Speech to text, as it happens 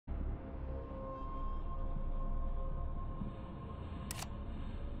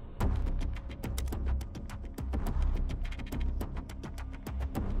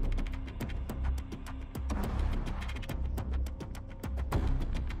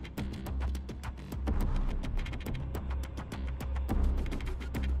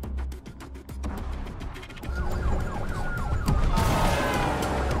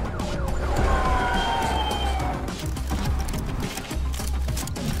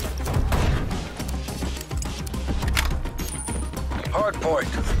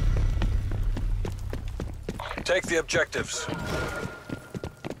Hardpoint. Take the objectives.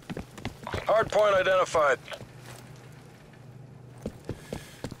 Hardpoint identified.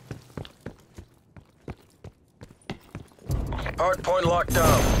 Hardpoint locked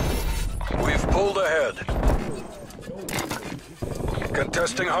down. We've pulled ahead.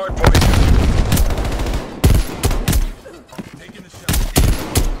 Contesting hardpoint. Taking the shot.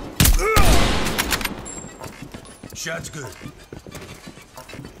 Shot's good.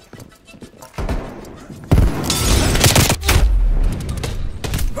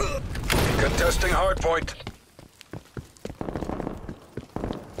 Contesting hardpoint.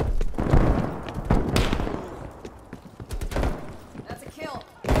 That's a kill.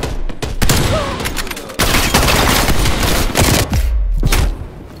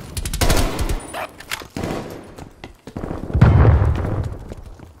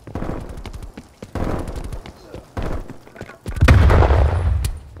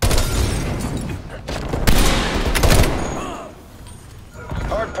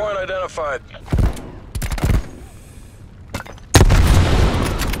 Hardpoint identified.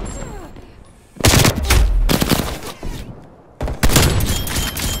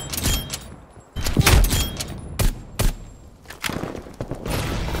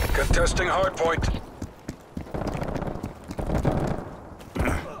 Contesting hardpoint.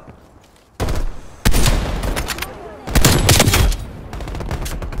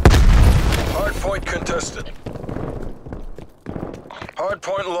 Hardpoint contested.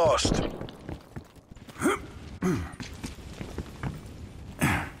 Hardpoint lost.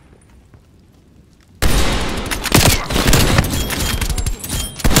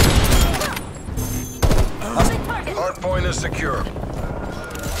 Hardpoint is secure.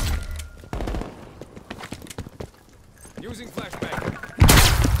 Using flashbang.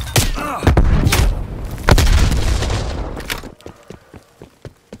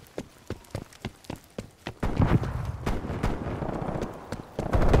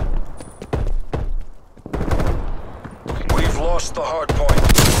 We've lost the hardpoint.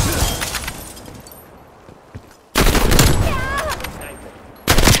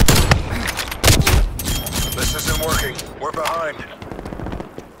 This isn't working. We're behind.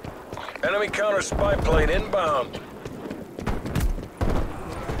 Enemy counter spy plane inbound.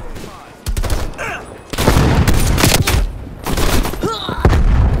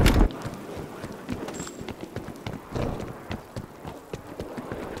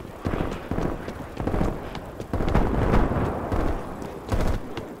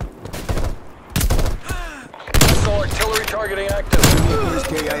 Artillery targeting active. Where's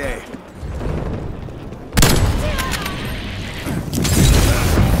KIA?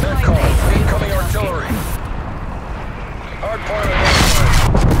 Net call. Incoming artillery. Hardpoint identified.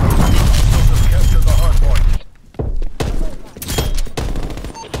 Capture the hardpoint.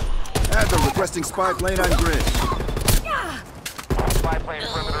 Adler requesting spy plane on grid. Spy plane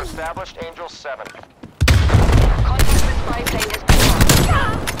perimeter established. Angel 7. Contact with spy plane is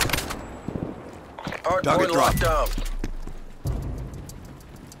confirmed. Hardpoint Target locked drop. down.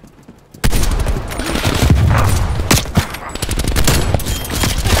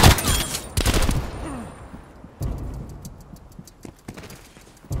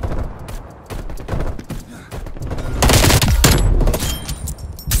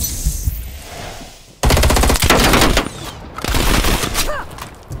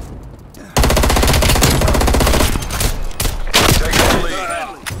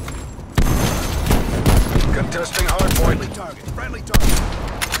 Contesting hardpoint. Friendly target.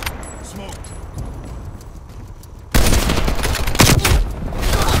 Smoked.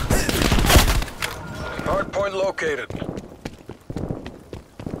 Hardpoint located.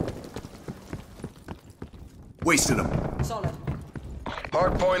 Wasted him. Solid.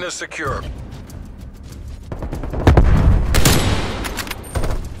 Hardpoint is secure.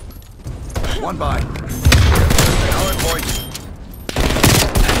 One by. Contesting hardpoint.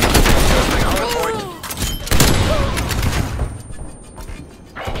 Contesting hardpoint.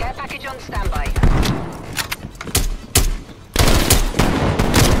 Care package on standby.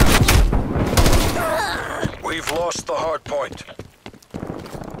 We've lost the hardpoint.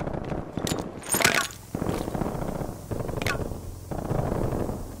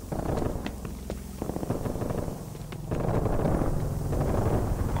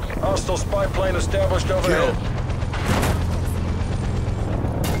 Hostile spy plane established overhead.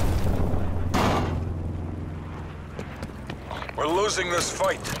 We're losing this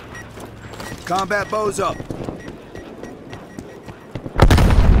fight. Combat bows up.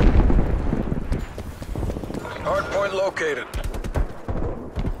 Hardpoint located.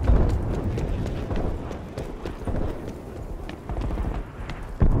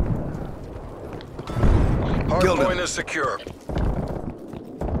 Killed him. Hardpoint is secure.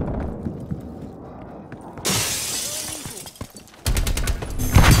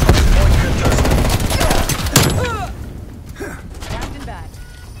 Hardpoint contested. Captain back.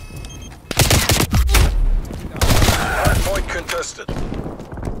 Hardpoint contested.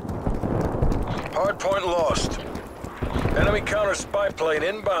 Hardpoint lost. Enemy counter spy plane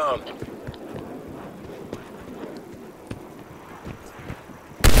inbound.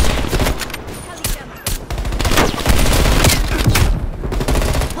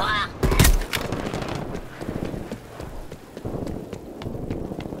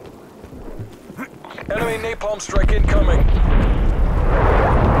 Enemy napalm strike incoming.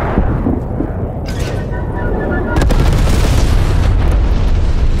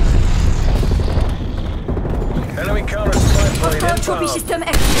 Enemy counter spy plane Trophy inbound. system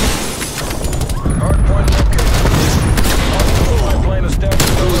active. Hardpoint located. Hostile spy plane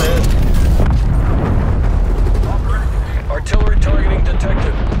established overhead. Artillery targeting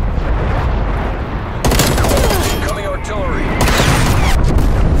detected. Incoming artillery.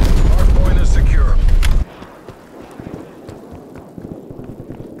 Hardpoint is secure.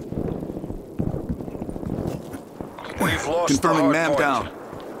 We've lost Confirming the man hardpoint. down.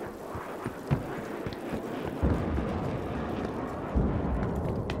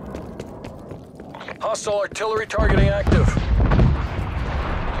 Hostile artillery targeting active.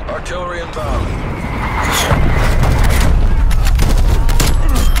 Artillery inbound.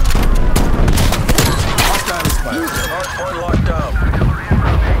 Hostile is fired. Hardpoint locked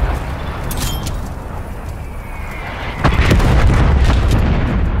down.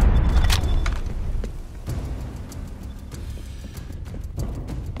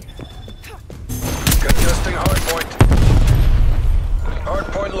 Contesting hardpoint.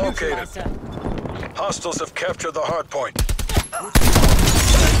 Hardpoint located. Hostiles have captured the hardpoint.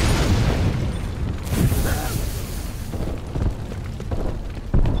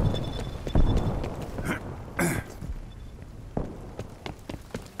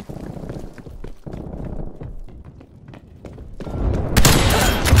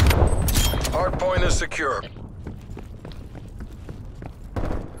 Hardpoint is secure.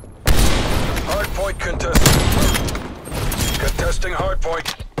 Hardpoint contested. Contesting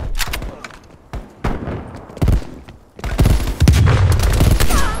hardpoint.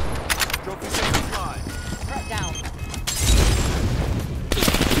 Trophy systems live. Threat down.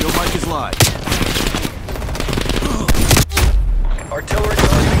 Field mic is live. Artillery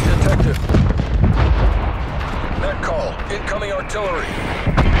targeting detected. Net call. Incoming artillery.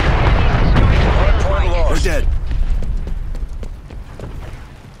 Hardpoint They're lost. dead.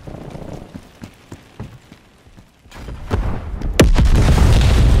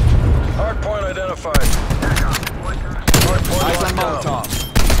 Hardpoint identified. Hardpoint Eyes on locked down. Molotov.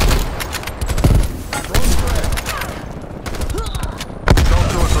 Don't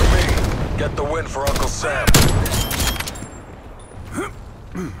do it for me. Get the win for Uncle Sam.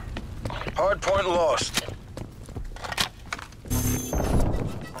 Hardpoint lost.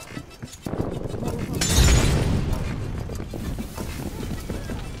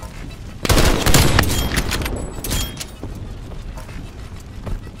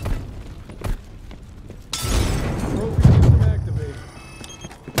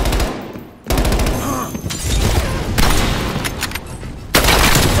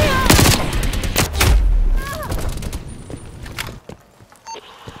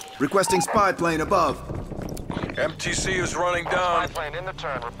 Requesting spy plane above. MTC is running Spy down. plane in the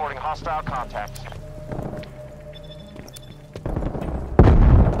turn, reporting hostile contacts.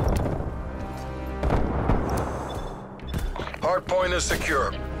 Hardpoint is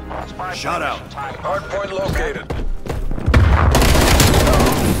secure. Spy Shot plane out. mission time. Hardpoint located.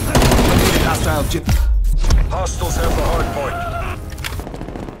 Hostile chip. Hostiles have the hardpoint.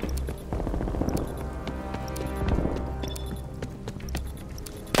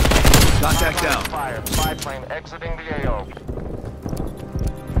 Contact down. Fired. Spy plane exiting the AO.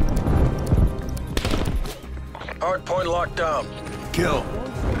 Hardpoint locked down. Kill.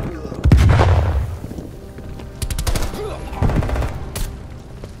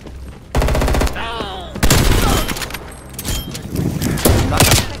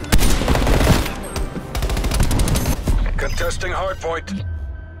 Contesting hardpoint.